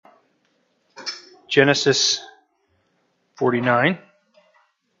Genesis 49.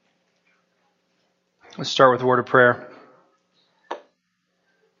 Let's start with a word of prayer.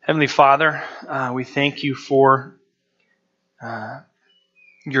 Heavenly Father, we thank you for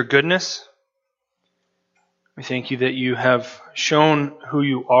your goodness. We thank you that you have shown who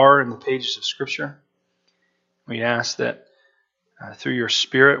you are in the pages of Scripture. We ask that through your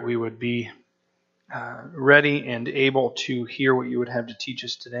Spirit we would be ready and able to hear what you would have to teach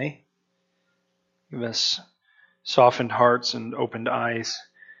us today. Give us softened hearts and opened eyes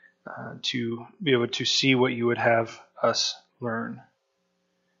to be able to see what you would have us learn.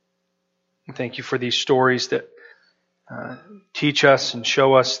 And thank you for these stories that teach us and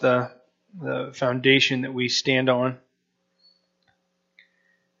show us the foundation that we stand on,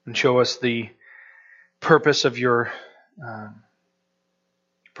 and show us the purpose of your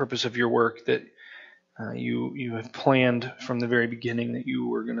work, that you have planned from the very beginning that you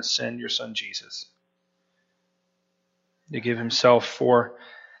were going to send your Son Jesus to give himself for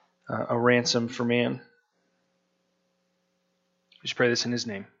a ransom for man. We just pray this in his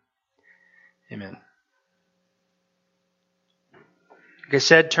name. Amen. Like I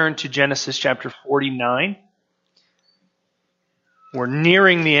said, turn to Genesis chapter 49. We're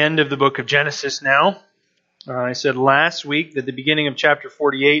nearing the end of the book of Genesis now. I said last week that the beginning of chapter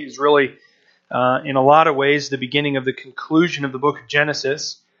 48 is really, in a lot of ways, the beginning of the conclusion of the book of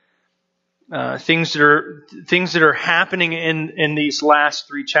Genesis. Things that are happening in these last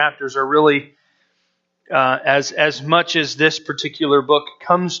three chapters are really, as much as this particular book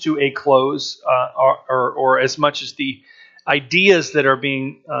comes to a close, or as much as the ideas that are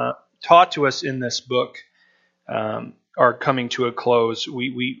being taught to us in this book are coming to a close.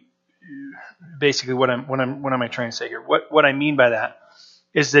 We basically what am I trying to say here? What I mean by that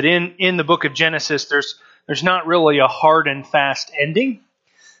is that in the book of Genesis, there's not really a hard and fast ending.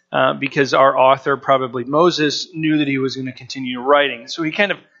 Because our author, probably Moses, knew that he was going to continue writing. So he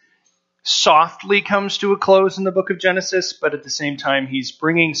kind of softly comes to a close in the book of Genesis, but at the same time he's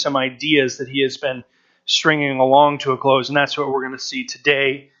bringing some ideas that he has been stringing along to a close, and that's what we're going to see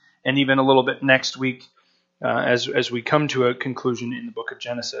today and even a little bit next week as we come to a conclusion in the book of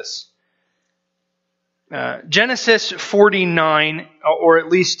Genesis. Genesis 49, or at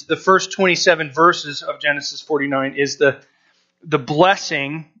least the first 27 verses of Genesis 49, is the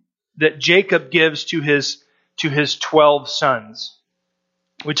blessing that Jacob gives to his 12 sons.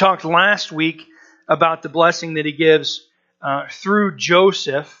 We talked last week about the blessing that he gives through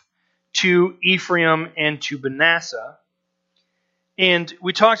Joseph to Ephraim and to Manasseh. And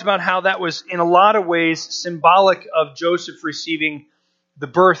we talked about how that was in a lot of ways symbolic of Joseph receiving the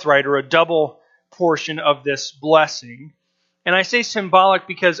birthright, or a double portion of this blessing. And I say symbolic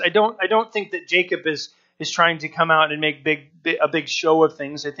because I don't think that Jacob is trying to come out and make a big show of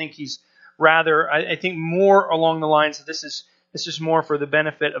things. I think he's rather, I think more along the lines of this is more for the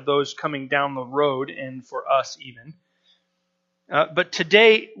benefit of those coming down the road and for us even. But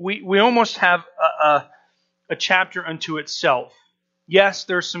today we almost have a chapter unto itself. Yes,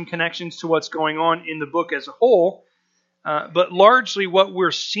 there's some connections to what's going on in the book as a whole, but largely what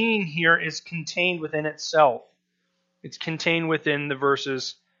we're seeing here is contained within itself. It's contained within the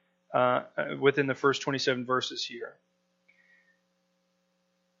verses. Within the first 27 verses here.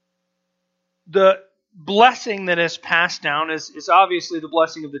 The blessing that is passed down is obviously the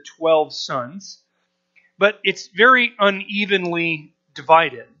blessing of the 12 sons, but it's very unevenly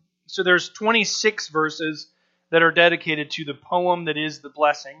divided. So there's 26 verses that are dedicated to the poem that is the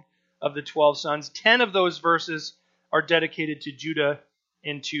blessing of the 12 sons. 10 of those verses are dedicated to Judah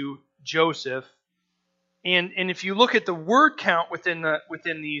and to Joseph. And if you look at the word count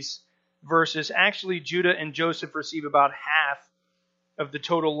within these verses, actually Judah and Joseph receive about half of the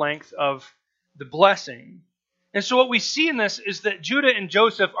total length of the blessing. And so what we see in this is that Judah and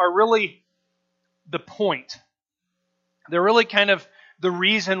Joseph are really the point. They're really kind of the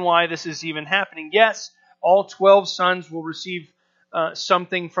reason why this is even happening. Yes, all 12 sons will receive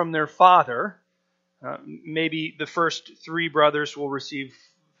something from their father. Maybe the first 3 brothers will receive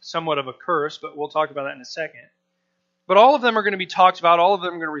somewhat of a curse, but we'll talk about that in a second. But all of them are going to be talked about. All of them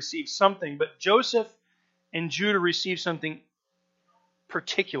are going to receive something. But Joseph and Judah receive something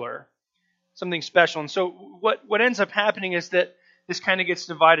particular, something special. And so what ends up happening is that this kind of gets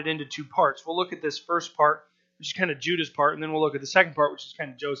divided into 2 parts. We'll look at this first part, which is kind of Judah's part, and then we'll look at the second part, which is kind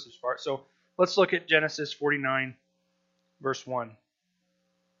of Joseph's part. So let's look at Genesis 49, verse 1.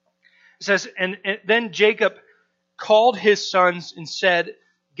 It says, and then Jacob called his sons and said,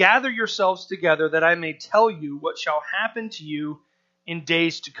 "Gather yourselves together, that I may tell you what shall happen to you in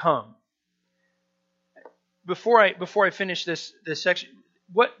days to come." Before I finish this section,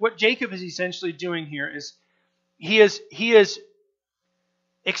 what Jacob is essentially doing here is he is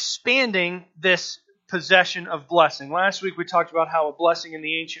expanding this possession of blessing. Last week we talked about how a blessing in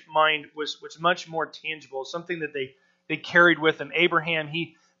the ancient mind was much more tangible, something that they carried with them. Abraham,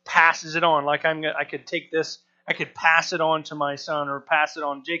 he passes it on. Like I could take this, I could pass it on to my son, or pass it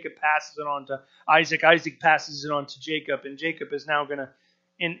on. Jacob passes it on to Isaac. Isaac passes it on to Jacob, and Jacob is now going to,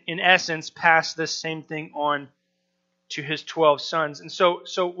 in essence, pass this same thing on to his 12 sons. And so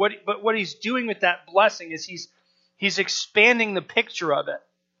what he's doing with that blessing is he's expanding the picture of it.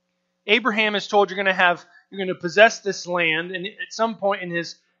 Abraham is told you're going to possess this land, and at some point in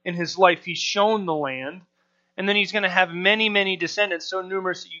his life he's shown the land, and then he's going to have many, many descendants, so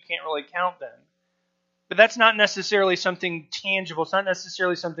numerous that you can't really count them. But that's not necessarily something tangible. It's not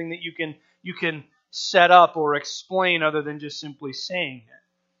necessarily something that you can set up or explain other than just simply saying it.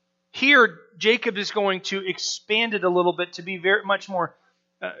 Here, Jacob is going to expand it a little bit to be very much more,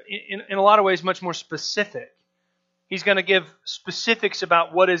 in a lot of ways, much more specific. He's going to give specifics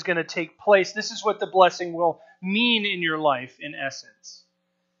about what is going to take place. This is what the blessing will mean in your life, in essence.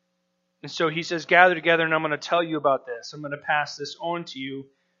 And so he says, gather together, and I'm going to tell you about this. I'm going to pass this on to you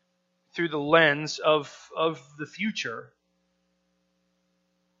through the lens of the future.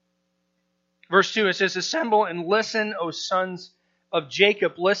 Verse 2, it says, assemble and listen, O sons of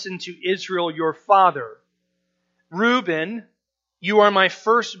Jacob, listen to Israel your father. Reuben, you are my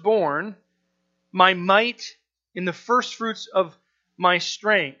firstborn, my might in the firstfruits of my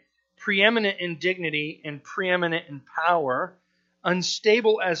strength, preeminent in dignity and preeminent in power,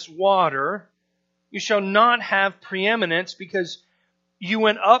 unstable as water. You shall not have preeminence because you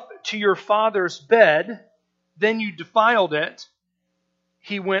went up to your father's bed, then you defiled it.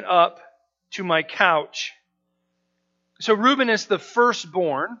 He went up to my couch. So Reuben is the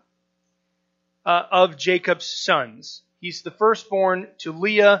firstborn of Jacob's sons. He's the firstborn to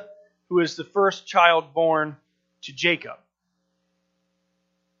Leah, who is the first child born to Jacob.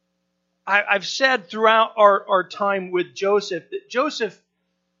 I've said throughout our time with Joseph that Joseph,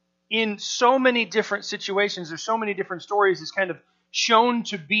 in so many different situations, there's so many different stories, is kind of shown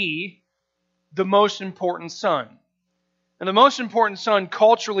to be the most important son. And the most important son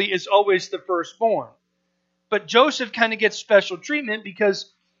culturally is always the firstborn. But Joseph kind of gets special treatment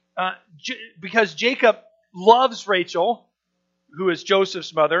because Jacob loves Rachel, who is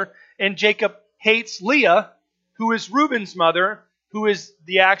Joseph's mother, and Jacob hates Leah, who is Reuben's mother, who is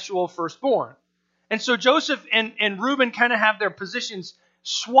the actual firstborn. And so Joseph and Reuben kind of have their positions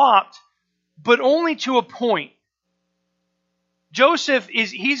swapped, but only to a point. Joseph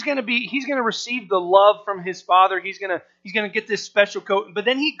he's going to receive the love from his father. He's going to get this special coat, but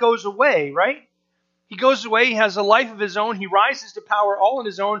then he goes away, right? He goes away, he has a life of his own, he rises to power all on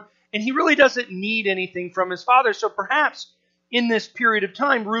his own, and he really doesn't need anything from his father. So perhaps in this period of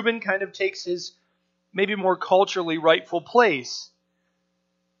time, Reuben kind of takes his maybe more culturally rightful place.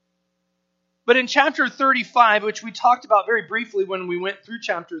 But in chapter 35, which we talked about very briefly when we went through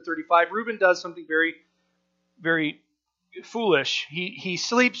chapter 35, Reuben does something very, very foolish. He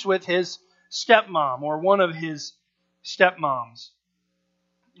sleeps with his stepmom, or one of his stepmoms.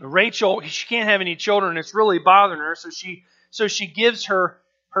 Rachel, she can't have any children. It's really bothering her, so she gives her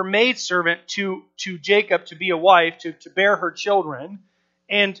maidservant to Jacob to be a wife, to bear her children.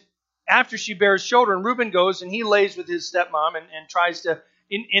 And after she bears children, Reuben goes and he lays with his stepmom and tries to,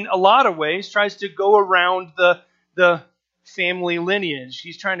 in a lot of ways, tries to go around the family lineage.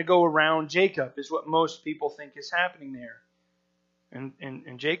 He's trying to go around Jacob, is what most people think is happening there.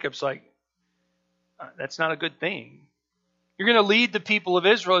 And Jacob's like, that's not a good thing. You're going to lead the people of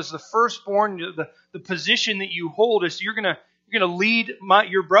Israel as the firstborn. The position that you hold is you're going to lead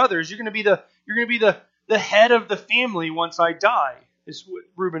your brothers. You're going to be the head of the family once I die, is what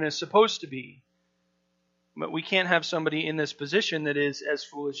Reuben is supposed to be. But we can't have somebody in this position that is as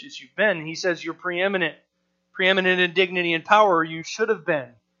foolish as you've been. He says you're preeminent in dignity and power. You should have been.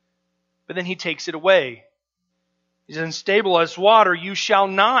 But then he takes it away. He's unstable as water. You shall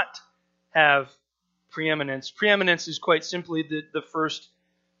not have preeminence. Preeminence is quite simply the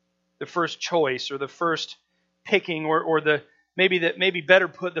first choice, or the first picking, or maybe better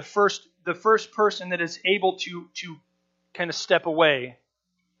put, the first person that is able to kind of step away.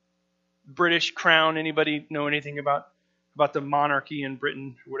 British crown. Anybody know anything about the monarchy in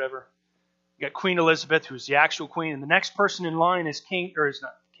Britain or whatever? You got Queen Elizabeth, who's the actual queen, and the next person in line is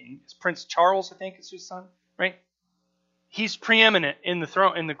it's Prince Charles, I think is his son, right? He's preeminent in the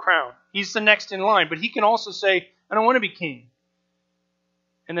throne, in the crown. He's the next in line, but he can also say, I don't want to be king.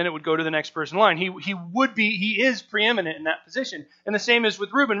 And then it would go to the next person in line. He is preeminent in that position. And the same is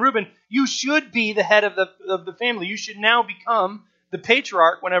with Reuben. Reuben, you should be the head of the family. You should now become the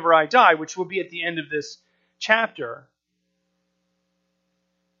patriarch whenever I die, which will be at the end of this chapter.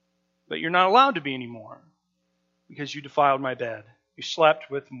 But you're not allowed to be anymore because you defiled my bed. You slept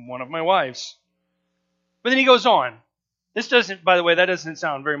with one of my wives. But then he goes on. This doesn't, by the way, that doesn't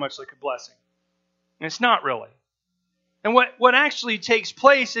sound very much like a blessing. And it's not really. And what actually takes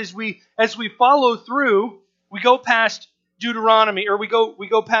place is as we follow through, we go past Deuteronomy, or we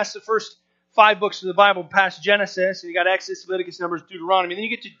go past the first 5 books of the Bible, past Genesis, and you got Exodus, Leviticus, Numbers, Deuteronomy. Then you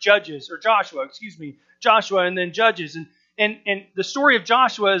get to Joshua, and then Judges. And the story of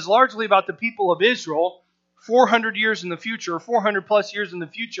Joshua is largely about the people of Israel, 400 years in the future, 400 plus years in the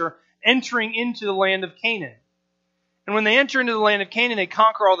future, entering into the land of Canaan. And when they enter into the land of Canaan, they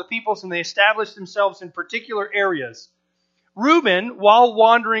conquer all the peoples and they establish themselves in particular areas. Reuben, while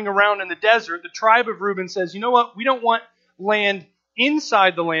wandering around in the desert, the tribe of Reuben says, you know what? We don't want land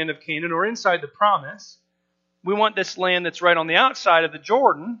inside the land of Canaan or inside the promise. We want this land that's right on the outside of the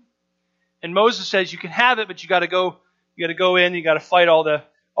Jordan. And Moses says, you can have it, but you got to go in, you got to fight all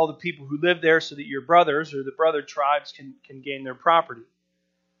the people who live there so that your brothers or the brother tribes can gain their property.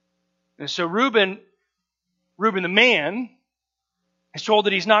 And so Reuben the man is told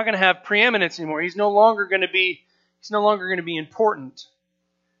that he's not going to have preeminence anymore. He's no longer going to be important.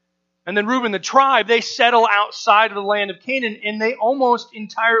 And then Reuben the tribe, they settle outside of the land of Canaan and they almost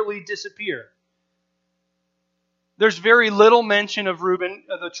entirely disappear. There's very little mention of Reuben,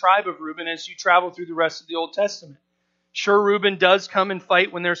 of the tribe of Reuben, as you travel through the rest of the Old Testament. Sure, Reuben does come and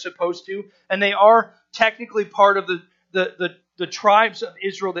fight when they're supposed to, and they are technically part of the tribes of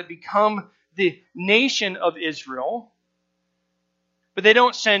Israel that become the nation of Israel. But they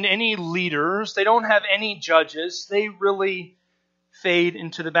don't send any leaders. They don't have any judges. They really fade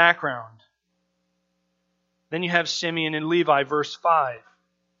into the background. Then you have Simeon and Levi, verse 5.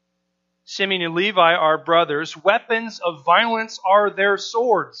 Simeon and Levi are brothers. Weapons of violence are their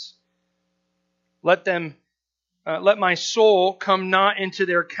swords. Let my soul come not into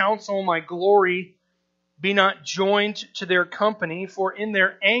their counsel, my glory be not joined to their company, for in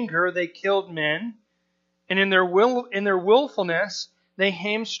their anger they killed men, and in their willfulness they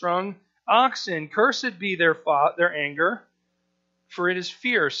hamstrung oxen. Cursed be their anger, for it is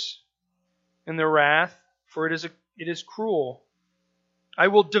fierce, and their wrath, for it is cruel. I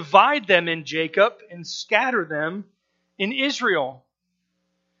will divide them in Jacob and scatter them in Israel.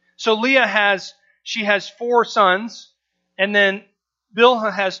 So Leah has 4 sons, and then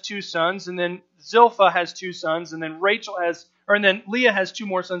Bilhah has 2 sons, and then Zilpah has 2 sons, and then Leah has 2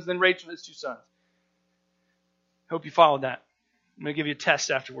 more sons, and then Rachel has 2 sons. Hope you followed that. I'm going to give you a test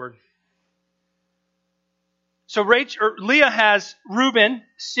afterward. So Leah has Reuben,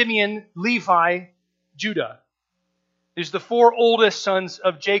 Simeon, Levi, Judah. These are the 4 oldest sons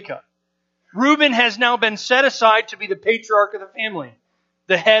of Jacob. Reuben has now been set aside to be the patriarch of the family,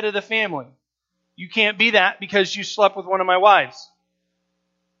 the head of the family. You can't be that because you slept with one of my wives.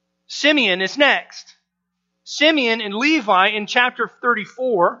 Simeon is next. Simeon and Levi in chapter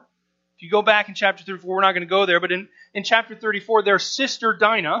 34, if you go back in chapter 34, we're not going to go there, but in chapter 34, their sister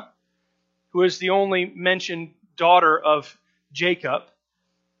Dinah, who is the only mentioned daughter of Jacob,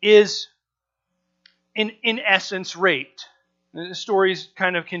 is in essence raped. The story's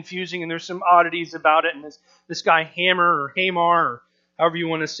kind of confusing, and there's some oddities about it, and this guy Hamar, or however you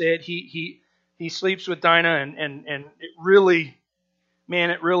want to say it, he sleeps with Dinah, and it really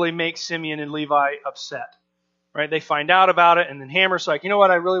makes Simeon and Levi upset. Right? They find out about it, and then Hamar's like, you know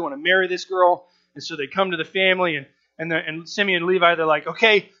what, I really want to marry this girl. And so they come to the family, and Simeon and Levi, they're like,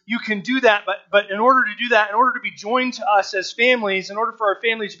 okay, you can do that, but in order to do that, in order to be joined to us as families, in order for our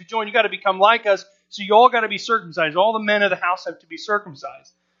families to be joined, you got to become like us, so you all got to be circumcised. All the men of the house have to be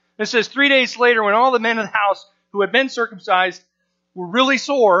circumcised. And it says 3 days later, when all the men of the house who had been circumcised were really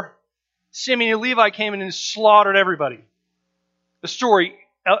sore, Simeon and Levi came in and slaughtered everybody. The story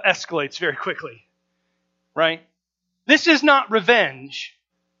escalates very quickly, right? This is not revenge.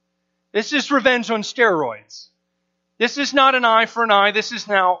 This is revenge on steroids. This is not an eye for an eye. This is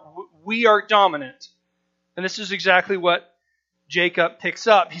now, we are dominant. And this is exactly what Jacob picks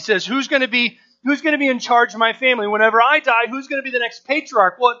up. He says, who's going to be in charge of my family? Whenever I die, who's going to be the next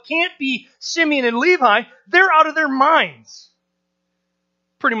patriarch? Well, it can't be Simeon and Levi. They're out of their minds.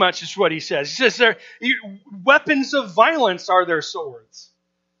 Pretty much is what he says. He says weapons of violence are their swords.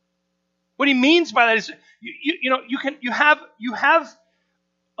 What he means by that is, you have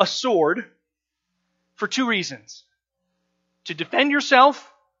a sword for 2 reasons: to defend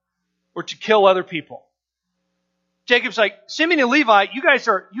yourself or to kill other people. Jacob's like, Simeon and Levi, you guys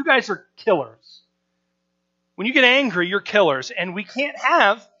are killers. When you get angry, you're killers, and we can't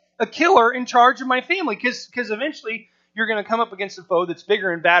have a killer in charge of my family because eventually you're going to come up against a foe that's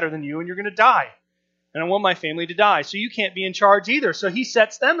bigger and badder than you, and you're going to die. And I want my family to die, so you can't be in charge either. So he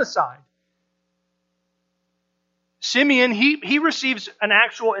sets them aside. Simeon, he receives an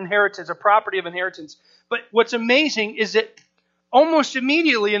actual inheritance, a property of inheritance. But what's amazing is that almost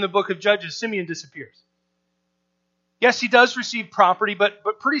immediately in the book of Judges, Simeon disappears. Yes, he does receive property, but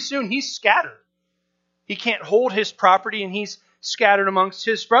pretty soon he's scattered. He can't hold his property, and he's scattered amongst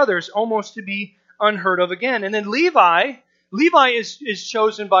his brothers, almost to be unheard of again. And then Levi is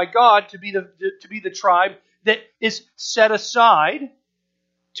chosen by God to be the tribe that is set aside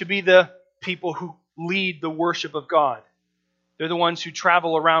to be the people who lead the worship of God. They're the ones who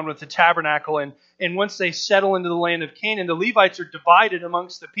travel around with the tabernacle, and once they settle into the land of Canaan, the Levites are divided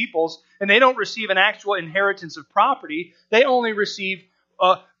amongst the peoples, and they don't receive an actual inheritance of property. They only receive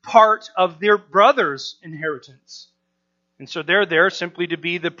a part of their brother's inheritance. And so they're there simply to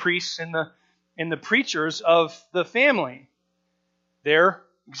be the priests and the preachers of the family. They're,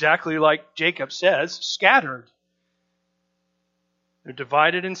 exactly like Jacob says, scattered. They're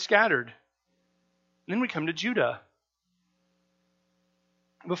divided and scattered. And then we come to Judah.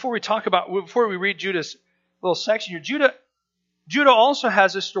 Before we read Judah's little section here, Judah also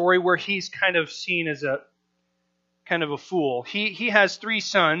has a story where he's kind of seen as a kind of a fool. He has 3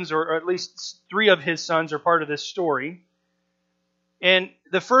 sons, or at least 3 of his sons are part of this story. And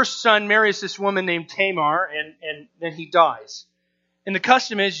the first son marries this woman named Tamar, and then he dies. And the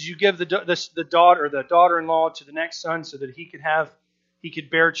custom is you give the daughter-in-law to the next son so that he could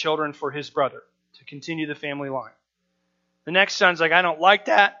bear children for his brother to continue the family line. The next son's like, I don't like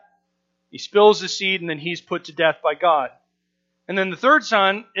that. He spills the seed, and then he's put to death by God. And then the third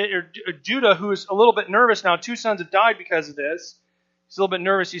son, Judah, who is a little bit nervous now. 2 sons have died because of this. He's a little bit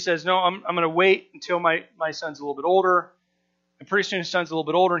nervous. He says, no, I'm going to wait until my son's a little bit older. And pretty soon his son's a little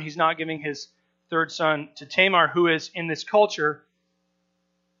bit older, and he's not giving his third son to Tamar, who is, in this culture,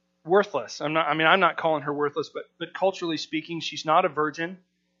 worthless. I'm not calling her worthless, but culturally speaking, she's not a virgin.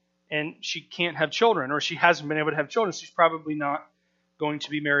 And she can't have children, or she hasn't been able to have children. She's probably not going to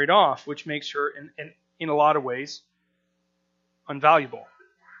be married off, which makes her, in a lot of ways, unvaluable.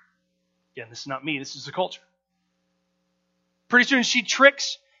 Again, this is not me. This is the culture. Pretty soon she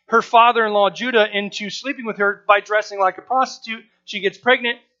tricks her father-in-law, Judah, into sleeping with her by dressing like a prostitute. She gets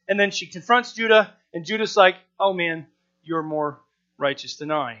pregnant, and then she confronts Judah, and Judah's like, oh man, you're more righteous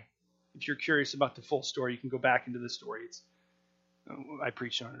than I. If you're curious about the full story, you can go back into the story. I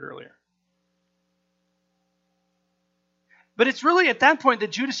preached on it earlier. But it's really at that point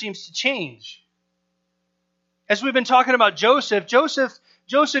that Judah seems to change. As we've been talking about Joseph,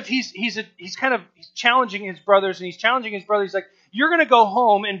 he's challenging his brothers, and he's challenging his brothers. He's like, you're going to go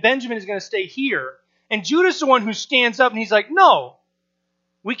home, and Benjamin is going to stay here. And Judah's the one who stands up, and he's like, no,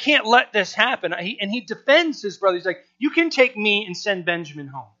 we can't let this happen. And he defends his brother. He's like, you can take me and send Benjamin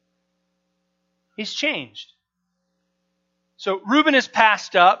home. He's changed. So Reuben is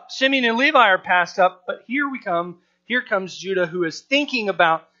passed up. Simeon and Levi are passed up. But here comes Judah, who is thinking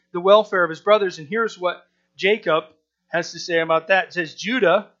about the welfare of his brothers. And here's what Jacob has to say about that. It says,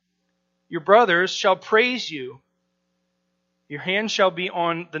 Judah, your brothers shall praise you. Your hand shall be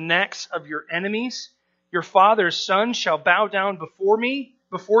on the necks of your enemies. Your father's son shall bow down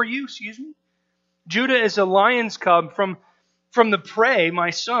before you. Judah is a lion's cub. From the prey, my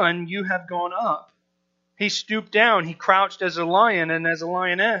son, you have gone up. He stooped down. He crouched as a lion and as a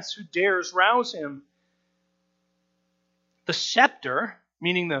lioness. Who dares rouse him? The scepter,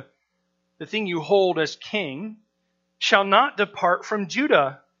 meaning the thing you hold as king, shall not depart from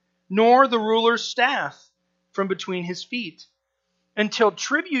Judah, nor the ruler's staff from between his feet, until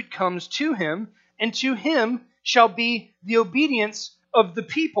tribute comes to him, and to him shall be the obedience of the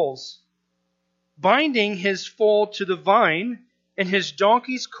peoples, binding his foal to the vine, and his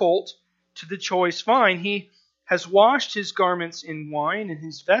donkey's colt to the choice vine. He has washed his garments in wine, and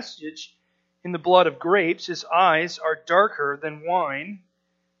his vestige in the blood of grapes. His eyes are darker than wine,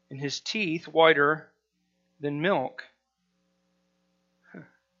 and his teeth whiter than milk.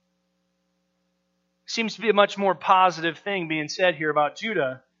 Seems to be a much more positive thing being said here about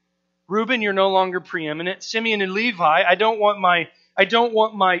Judah. Reuben, you're no longer preeminent. Simeon and Levi, I don't want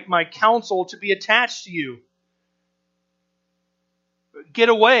my counsel to be attached to you. Get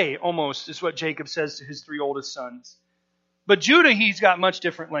away, almost, is what Jacob says to his 3 oldest sons. But Judah, he's got much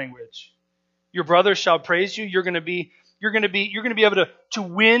different language. Your brothers shall praise you. You're going to be able to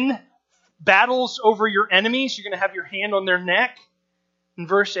win battles over your enemies. You're going to have your hand on their neck. In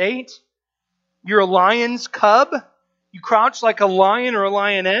verse 8, you're a lion's cub. You crouch like a lion or a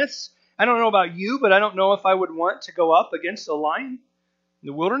lioness. I don't know about you, but I don't know if I would want to go up against a lion in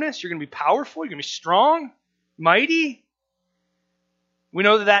the wilderness. You're going to be powerful. You're going to be strong, mighty. We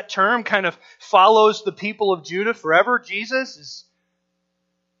know that that term kind of follows the people of Judah forever. Jesus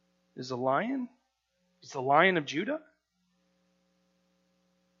is a lion. He's the Lion of Judah.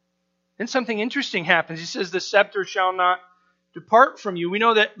 Then something interesting happens. He says, the scepter shall not depart from you. We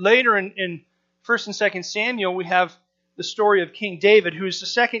know that later in 1st and 2nd Samuel, we have the story of King David, who is the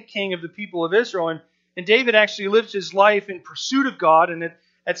second king of the people of Israel. And David actually lives his life in pursuit of God. And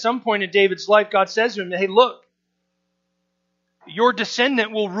at some point in David's life, God says to him, hey, look, your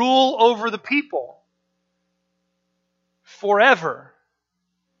descendant will rule over the people forever.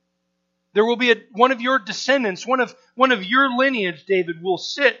 There will be one of your descendants, one of your lineage, David, will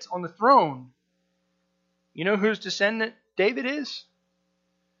sit on the throne. You know whose descendant David is?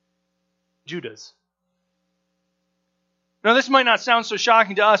 Judah's. Now, this might not sound so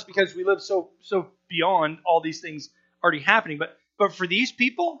shocking to us because we live so beyond all these things already happening, but for these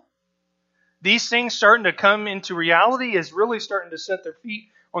people, these things starting to come into reality is really starting to set their feet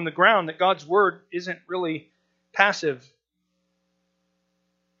on the ground, that God's word isn't really passive.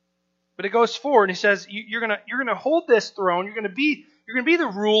 But it goes forward and he says, you're gonna hold this throne, you're gonna be the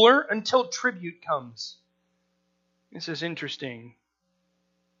ruler until tribute comes. This is interesting.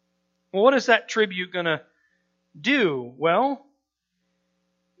 Well, what is that tribute gonna do? Well,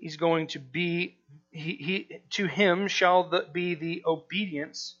 he's going to be to him shall be the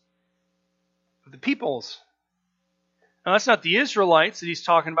obedience of the peoples. Now that's not the Israelites that he's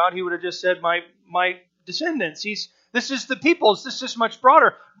talking about. He would have just said my descendants. This is the peoples. This is much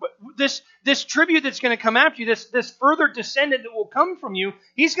broader. But this tribute that's going to come after you, this further descendant that will come from you,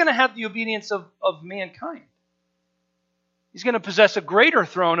 he's going to have the obedience of mankind. He's going to possess a greater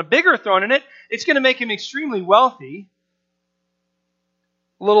throne, a bigger throne, and it's going to make him extremely wealthy.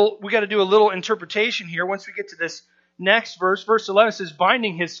 We got to do a little interpretation here once we get to this next verse. Verse 11 says,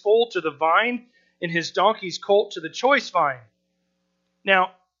 binding his foal to the vine and his donkey's colt to the choice vine.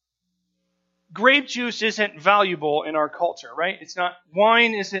 Now, grape juice isn't valuable in our culture, right? It's not.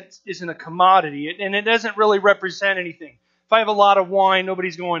 Wine isn't a commodity, and it doesn't really represent anything. If I have a lot of wine,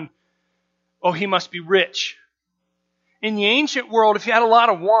 nobody's going, oh, he must be rich. In the ancient world, if you had a lot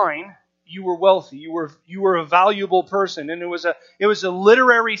of wine, you were wealthy. You were a valuable person, and it was a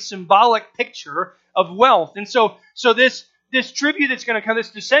literary, symbolic picture of wealth. And so this tribute that's going to come,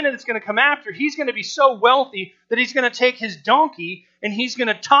 this descendant that's going to come after, he's going to be so wealthy that he's going to take his donkey and he's going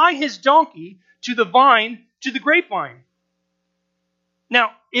to tie his donkey to the vine, to the grapevine.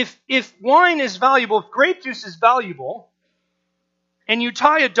 Now, if wine is valuable, if grape juice is valuable, and you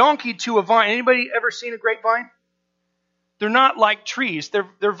tie a donkey to a vine, anybody ever seen a grapevine? They're not like trees.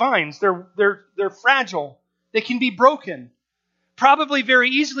 They're vines. They're fragile. They can be broken. Probably very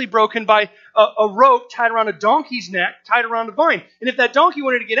easily broken by a rope tied around a donkey's neck, tied around a vine. And if that donkey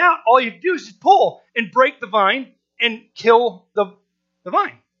wanted to get out, all you have to do is just pull and break the vine and kill the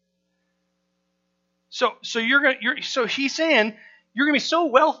vine. So he's saying you're going to be so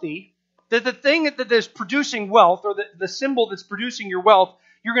wealthy that the thing that is producing wealth, or the symbol that's producing your wealth,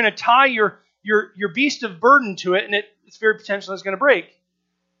 you're going to tie your beast of burden to it, and it's very potential it's going to break.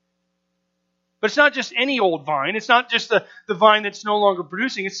 But it's not just any old vine. It's not just the vine that's no longer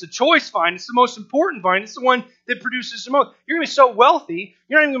producing. It's the choice vine. It's the most important vine. It's the one that produces the most. You're going to be so wealthy,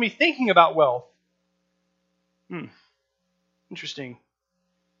 you're not even going to be thinking about wealth. Interesting.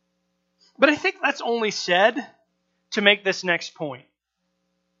 But I think that's only said to make this next point.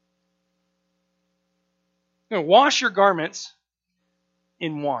 Wash your garments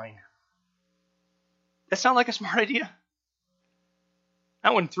in wine. That sound like a smart idea?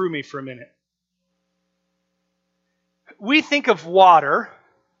 That one threw me for a minute. We think of water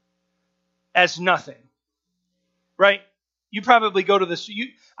as nothing, right? You probably go to this.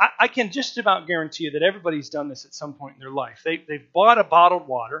 I can just about guarantee you that everybody's done this at some point in their life. They've bought a bottled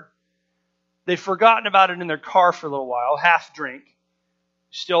water. They've forgotten about it in their car for a little while, half drink.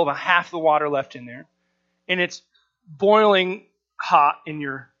 Still about half the water left in there. And it's boiling hot in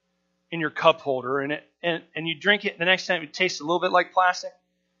your cup holder. And you drink it, and the next time it tastes a little bit like plastic.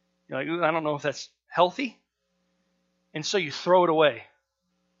 You're like, ooh, I don't know if that's healthy. And so you throw it away.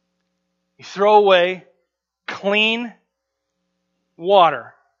 You throw away clean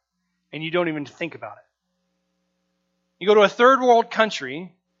water, and you don't even think about it. You go to a third world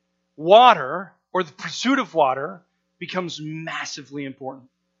country, water, or the pursuit of water, becomes massively important.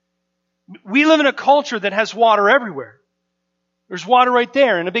 We live in a culture that has water everywhere. There's water right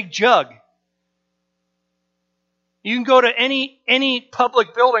there in a big jug. You can go to any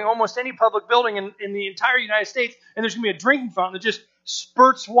public building, almost any public building in the entire United States, and there's going to be a drinking fountain that just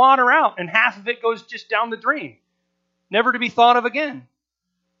spurts water out, and half of it goes just down the drain, never to be thought of again.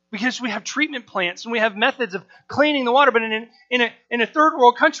 because we have treatment plants and we have methods of cleaning the water. But in a third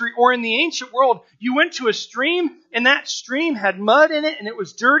world country or in the ancient world, you went to a stream and that stream had mud in it and it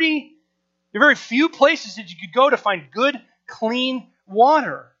was dirty. There are very few places that you could go to find good, clean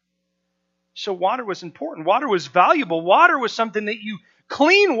water. So water was important. Water was valuable. Water was something that you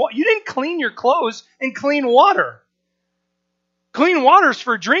clean. You didn't clean your clothes in clean water. Clean water is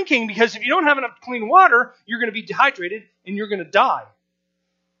for drinking, because if you don't have enough clean water, you're going to be dehydrated and you're going to die.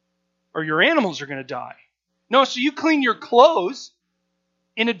 Or your animals are going to die. No, so you clean your clothes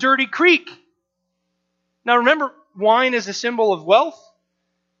in a dirty creek. Now remember, wine is a symbol of wealth.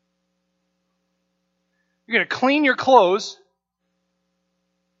 You're going to clean your clothes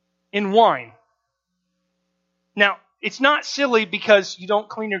in wine. Now, it's not silly because you don't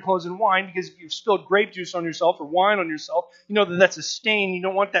clean your clothes in wine, because if you've spilled grape juice on yourself or wine on yourself, you know that that's a stain. You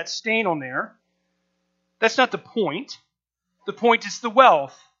don't want that stain on there. That's not the point. The point is the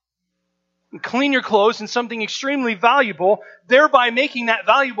wealth. And clean your clothes in something extremely valuable, thereby making that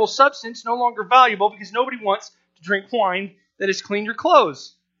valuable substance no longer valuable, because nobody wants to drink wine that has cleaned your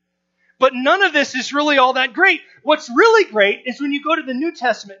clothes. But none of this is really all that great. What's really great is when you go to the New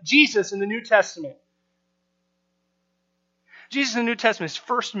Testament, Jesus in the New Testament. Jesus in the New Testament, his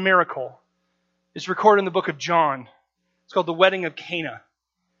first miracle is recorded in the book of John. It's called the wedding of Cana.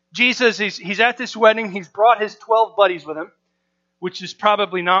 Jesus, he's at this wedding. He's brought his 12 buddies with him, which is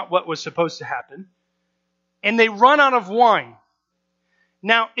probably not what was supposed to happen. And they run out of wine.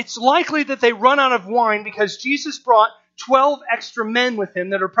 Now, it's likely that they run out of wine because Jesus brought 12 extra men with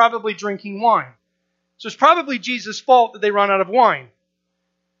him that are probably drinking wine. So it's probably Jesus' fault that they run out of wine.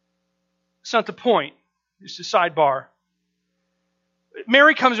 It's not the point. It's a sidebar.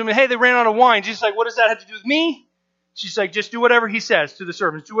 Mary comes to him and, hey, they ran out of wine. Jesus is like, what does that have to do with me? She's like, just do whatever he says to the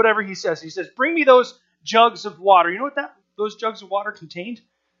servants. Do whatever he says. He says, bring me those jugs of water. You know what those jugs of water contained?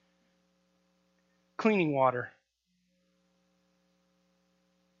 Cleaning water.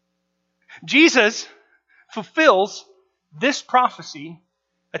 Jesus fulfills this prophecy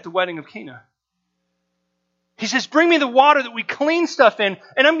at the wedding of Cana. He says, bring me the water that we clean stuff in,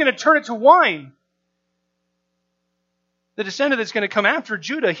 and I'm going to turn it to wine. The descendant that's going to come after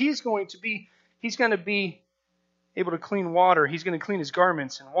Judah, he's going to be able to clean water. He's going to clean his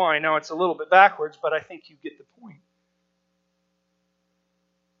garments in wine. Now, it's a little bit backwards, but I think you get the point.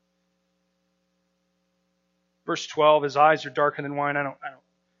 Verse 12, his eyes are darker than wine. I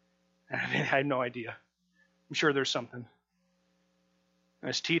have no idea. I'm sure there's something. And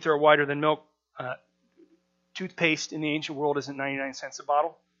his teeth are whiter than milk. Toothpaste in the ancient world isn't 99 cents a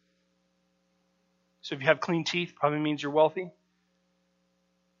bottle. So if you have clean teeth, probably means you're wealthy.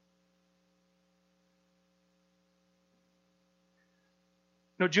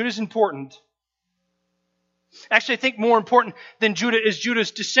 No, Judah's important. Actually, I think more important than Judah is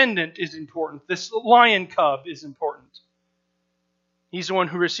Judah's descendant is important. This lion cub is important. He's the one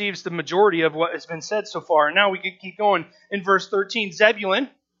who receives the majority of what has been said so far. And now we can keep going in verse 13. Zebulun.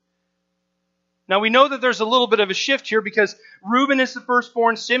 Now we know that there's a little bit of a shift here because Reuben is the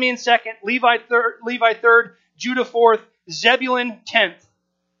firstborn, Simeon second, Levi third, Judah fourth, Zebulun 10th.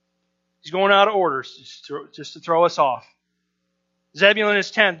 He's going out of order just to throw us off. Zebulun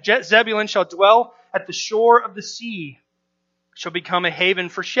is 10th. Zebulun shall dwell at the shore of the sea, shall become a haven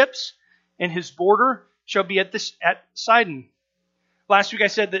for ships, and his border shall be at Sidon. Last week I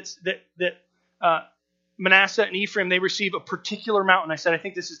said that Manasseh and Ephraim, they receive a particular mountain. I said I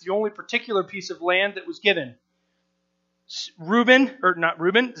think this is the only particular piece of land that was given. Zebulun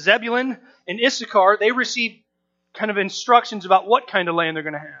and Issachar, they receive kind of instructions about what kind of land they're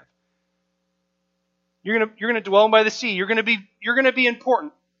going to have. You're going to dwell by the sea. You're going to be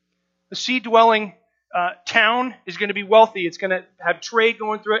important. The sea-dwelling town is going to be wealthy. It's going to have trade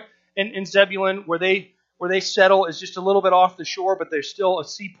going through it. In Zebulun, where they settle, is just a little bit off the shore, but there's still a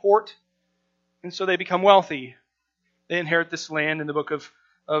seaport, and so they become wealthy. They inherit this land in the book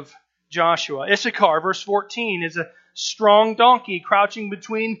of Joshua. Issachar, verse 14, is a strong donkey crouching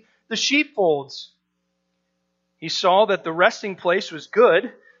between the sheepfolds. He saw that the resting place was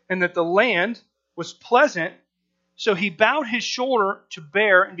good and that the land was pleasant, so he bowed his shoulder to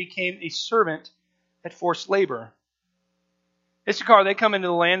bear and became a servant at forced labor. Issachar, they come into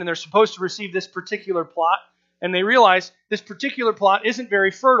the land and they're supposed to receive this particular plot, and they realize this particular plot isn't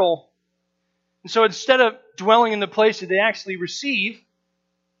very fertile. And so instead of dwelling in the place that they actually receive,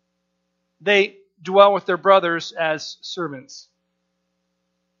 they dwell with their brothers as servants.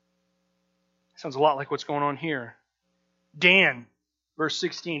 Sounds a lot like what's going on here. Dan, verse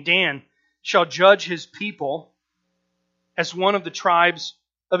 16, Dan shall judge his people as one of the tribes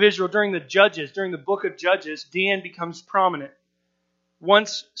of Israel. During the book of Judges, Dan becomes prominent.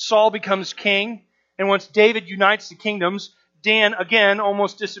 Once Saul becomes king, and once David unites the kingdoms, Dan again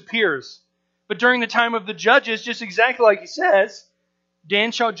almost disappears. But during the time of the judges, just exactly like he says,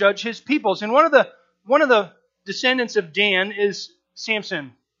 Dan shall judge his peoples. And one of the descendants of Dan is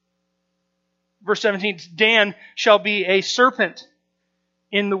Samson. Verse 17, Dan shall be a serpent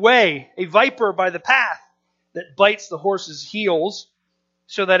in the way, a viper by the path that bites the horse's heels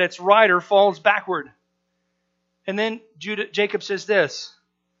so that its rider falls backward. And then Jacob says this,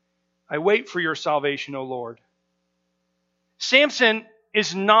 I wait for your salvation, O Lord. Samson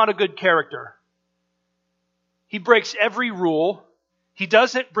is not a good character. He breaks every rule. He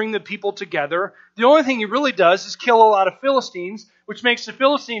doesn't bring the people together. The only thing he really does is kill a lot of Philistines, which makes the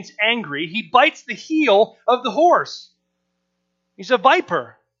Philistines angry. He bites the heel of the horse. He's a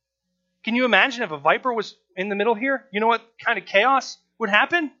viper. Can you imagine if a viper was in the middle here? You know what kind of chaos would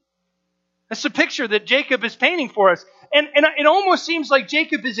happen? That's the picture that Jacob is painting for us. And it almost seems like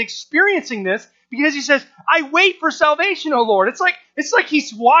Jacob is experiencing this because he says, I wait for salvation, O Lord. It's like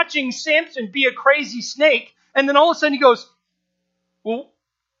he's watching Samson be a crazy snake, and then all of a sudden he goes, well,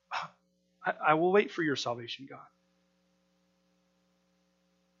 I will wait for your salvation, God.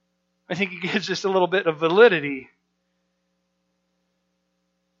 I think it gives us a little bit of validity.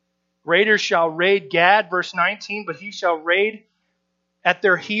 Raiders shall raid Gad, verse 19, but he shall raid at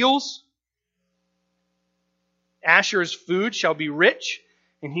their heels. Asher's food shall be rich,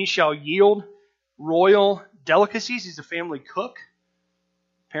 and he shall yield royal delicacies. He's a family cook,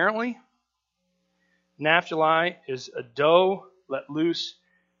 apparently. Naphtali is a doe let loose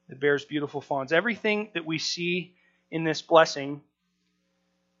that bears beautiful fawns. Everything that we see in this blessing,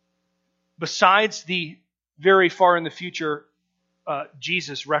 besides the very far in the future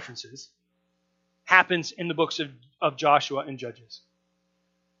Jesus references, happens in the books of Joshua and Judges.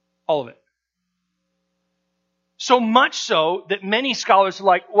 All of it. So much so that many scholars are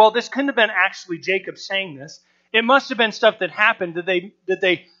like, well, this couldn't have been actually Jacob saying this. It must have been stuff that happened that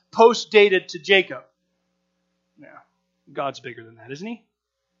they post-dated to Jacob. No, God's bigger than that, isn't he?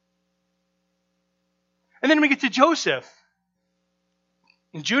 And then we get to Joseph.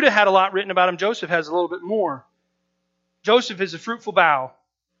 And Judah had a lot written about him. Joseph has a little bit more. Joseph is a fruitful bough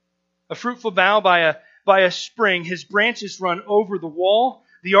by a spring. His branches run over the wall.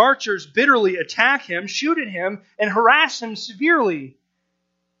 The archers bitterly attack him, shoot at him, and harass him severely.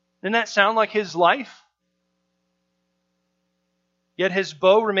 Doesn't that sound like his life? Yet his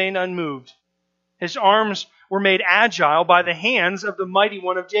bow remained unmoved. His arms were made agile by the hands of the mighty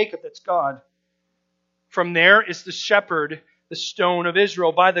one of Jacob, that's God. From there is the shepherd, the stone of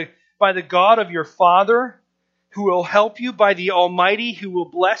Israel, by the God of your father, who will help you, by the Almighty, who will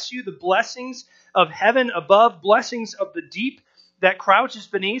bless you, the blessings of heaven above, blessings of the deep that crouches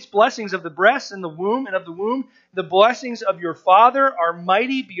beneath, blessings of the breast and the womb, and of the womb, the blessings of your father are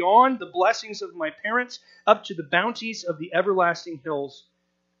mighty beyond the blessings of my parents, up to the bounties of the everlasting hills.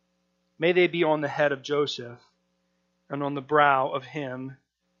 May they be on the head of Joseph, and on the brow of him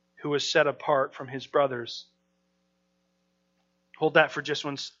who was set apart from his brothers. Hold that for just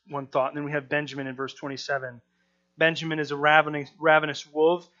one thought. And then we have Benjamin in verse 27. Benjamin is a ravenous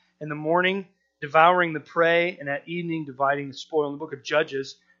wolf. In the morning, devouring the prey, and at evening dividing the spoil. In the book of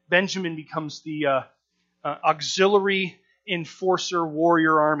Judges, Benjamin becomes the auxiliary enforcer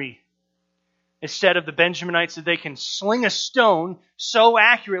warrior army. Instead of the Benjaminites, that they can sling a stone so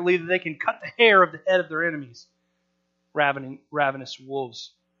accurately that they can cut the hair of the head of their enemies. Ravenous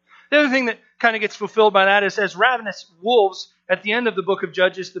wolves. The other thing that kind of gets fulfilled by that is, as ravenous wolves, at the end of the book of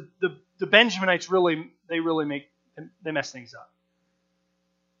Judges, the Benjaminites really mess things up.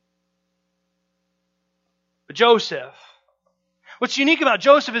 Joseph. What's unique about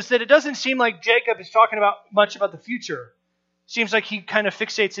Joseph is that it doesn't seem like Jacob is talking much about the future. It seems like he kind of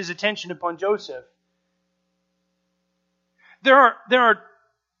fixates his attention upon Joseph. There are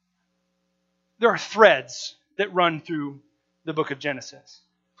threads that run through the book of Genesis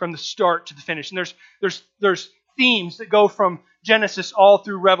from the start to the finish, and there's themes that go from Genesis all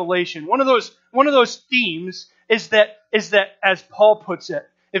through Revelation. One of those themes is that as Paul puts it,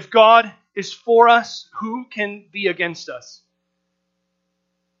 if God is for us, who can be against us?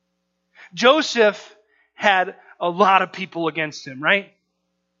 Joseph had a lot of people against him, right?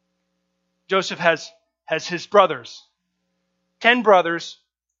 Joseph has his brothers, 10 brothers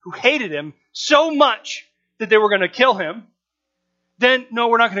who hated him so much that they were going to kill him. Then, no,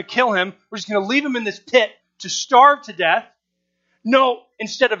 we're not going to kill him. We're just going to leave him in this pit to starve to death. No,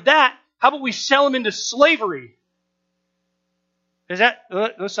 instead of that, how about we sell him into slavery? Does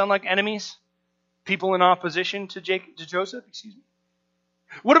those sound like enemies? People in opposition to Joseph? Excuse me.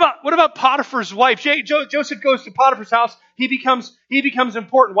 What about Potiphar's wife? Joseph goes to Potiphar's house. He becomes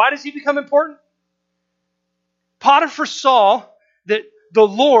important. Why does he become important? Potiphar saw that the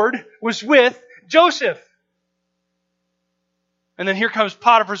Lord was with Joseph. And then here comes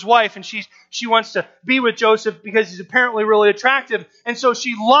Potiphar's wife, and she wants to be with Joseph because he's apparently really attractive. And so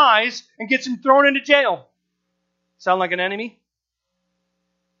she lies and gets him thrown into jail. Sound like an enemy?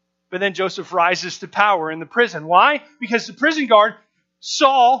 But then Joseph rises to power in the prison. Why? Because the prison guard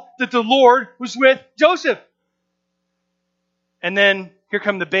saw that the Lord was with Joseph. And then here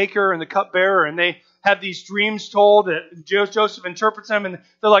come the baker and the cupbearer, and they have these dreams told that Joseph interprets them, and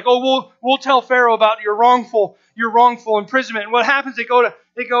they're like, "Oh, we'll tell Pharaoh about your wrongful imprisonment." And what happens? They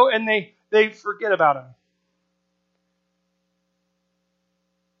go and they forget about him.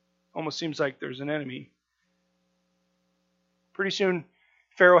 Almost seems like there's an enemy. Pretty soon,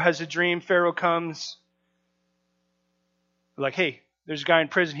 Pharaoh has a dream. Pharaoh comes. They're like, "Hey, there's a guy in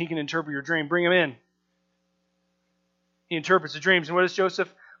prison. He can interpret your dream. Bring him in." He interprets the dreams, and what does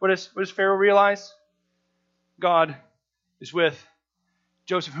Joseph? What does Pharaoh realize? God is with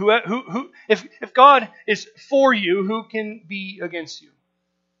Joseph. If God is for you, who can be against you?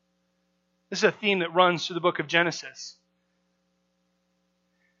 This is a theme that runs through the book of Genesis.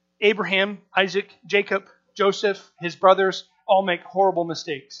 Abraham, Isaac, Jacob, Joseph, his brothers, all make horrible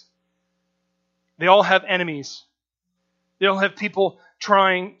mistakes. They all have enemies. They all have people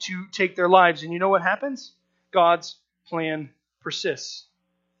trying to take their lives. And you know what happens? God's plan persists.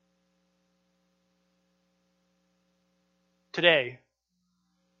 Today,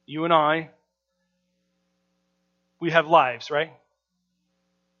 you and I, we have lives, right?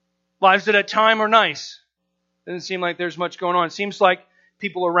 Lives that at time are nice. Doesn't seem like there's much going on. It seems like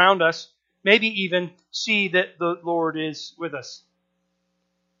people around us maybe even see that the Lord is with us.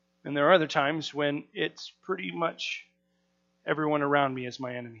 And there are other times when it's pretty much everyone around me is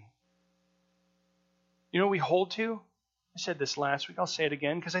my enemy. You know what we hold to? I said this last week. I'll say it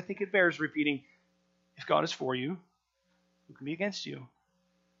again because I think it bears repeating. If God is for you, who can be against you?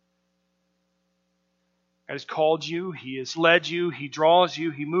 God has called you. He has led you. He draws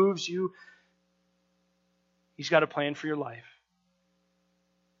you. He moves you. He's got a plan for your life.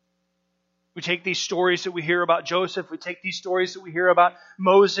 We take these stories that we hear about Joseph. We take these stories that we hear about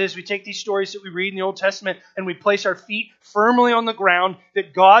Moses. We take these stories that we read in the Old Testament, and we place our feet firmly on the ground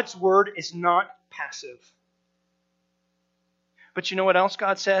that God's word is not passive. But you know what else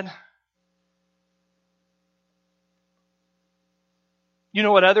God said? You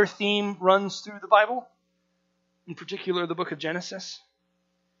know what other theme runs through the Bible? In particular, the book of Genesis?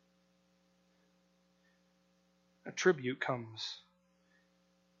 A tribute comes.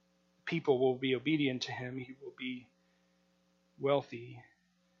 People will be obedient to him. He will be wealthy,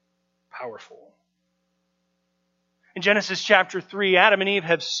 powerful. In Genesis chapter 3, Adam and Eve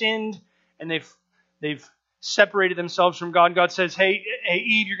have sinned, and they've separated themselves from God. God says, hey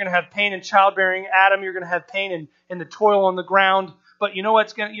Eve, you're going to have pain in childbearing. Adam, you're going to have pain in the toil on the ground. But you know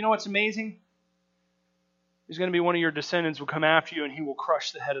what's amazing? There's going to be one of your descendants will come after you, and he will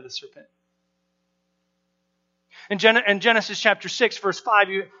crush the head of the serpent. In Genesis chapter 6, verse 5,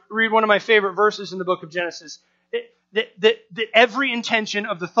 you read one of my favorite verses in the book of Genesis. That every intention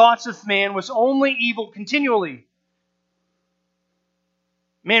of the thoughts of man was only evil continually.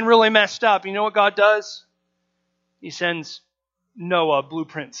 Man really messed up. You know what God does? He sends Noah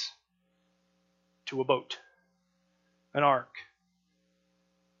blueprints to a boat, an ark,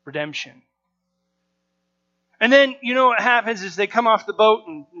 redemption. And then, you know what happens is they come off the boat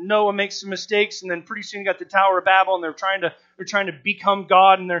and Noah makes some mistakes, and then pretty soon you got the Tower of Babel, and they're trying to become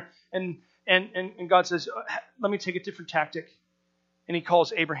God, and God says, let me take a different tactic. And he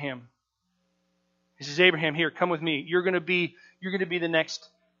calls Abraham. He says, Abraham, here, come with me. You're going to be the next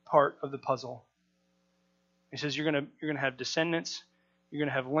part of the puzzle. He says, you're going to have descendants, you're going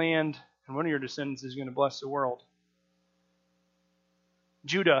to have land, and one of your descendants is going to bless the world.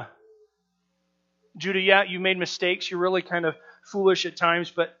 Judah, yeah, you made mistakes. You're really kind of foolish at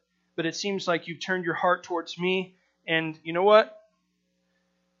times, but it seems like you've turned your heart towards me. And you know what?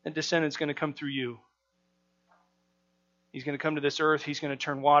 That descendant's going to come through you. He's going to come to this earth. He's going to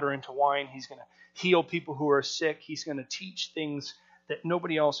turn water into wine. He's going to heal people who are sick. He's going to teach things that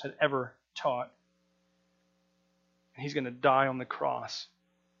nobody else had ever taught. And he's going to die on the cross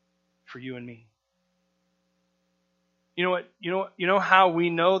for you and me. You know what? You know how we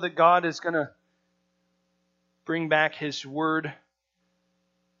know that God is going to bring back his word?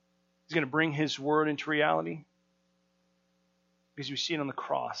 He's going to bring his word into reality. Because we see it on the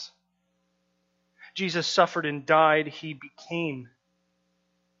cross. Jesus suffered and died. He became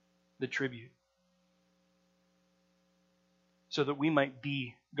the tribute. so that we might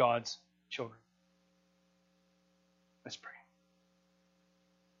be God's children. Let's pray.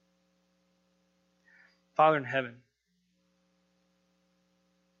 Father in heaven,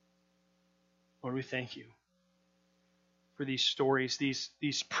 Lord, we thank you for these stories,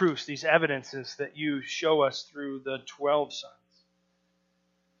 these proofs, these evidences that you show us through the 12 sons.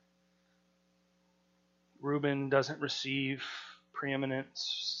 Reuben doesn't receive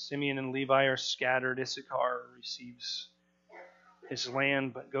preeminence. Simeon and Levi are scattered. Issachar receives his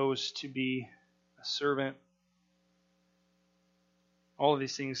land but goes to be a servant. All of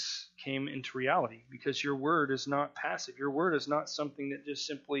these things came into reality because your word is not passive. Your word is not something that just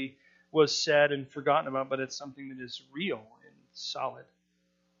simply was said and forgotten about, but it's something that is real and solid.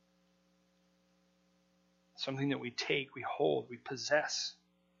 Something that we take, we hold, we possess.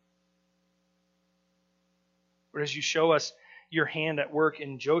 But as you show us your hand at work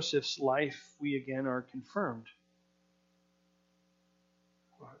in Joseph's life, we again are confirmed.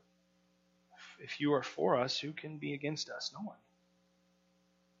 If you are for us, who can be against us? No one.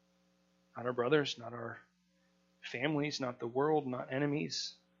 Not our brothers, not our families, not the world, not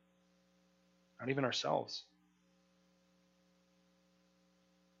enemies, not even ourselves.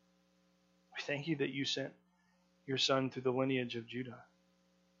 We thank you that you sent your Son through the lineage of Judah.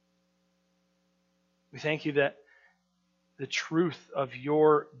 We thank you that the truth of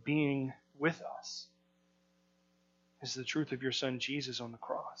your being with us is the truth of your Son Jesus on the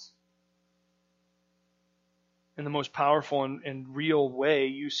cross. In the most powerful and real way,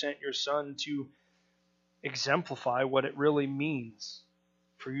 you sent your Son to exemplify what it really means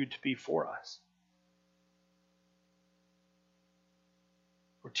for you to be for us.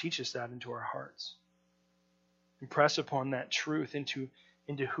 Lord, teach us that into our hearts. Impress upon that truth into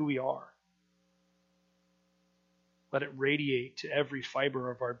who we are. Let it radiate to every fiber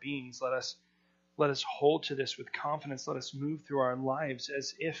of our beings. Let us hold to this with confidence. Let us move through our lives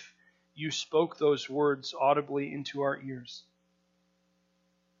as if you spoke those words audibly into our ears.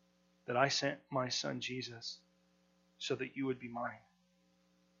 That I sent my Son Jesus so that you would be mine.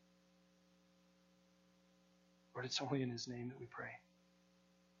 Lord, it's only in his name that we pray.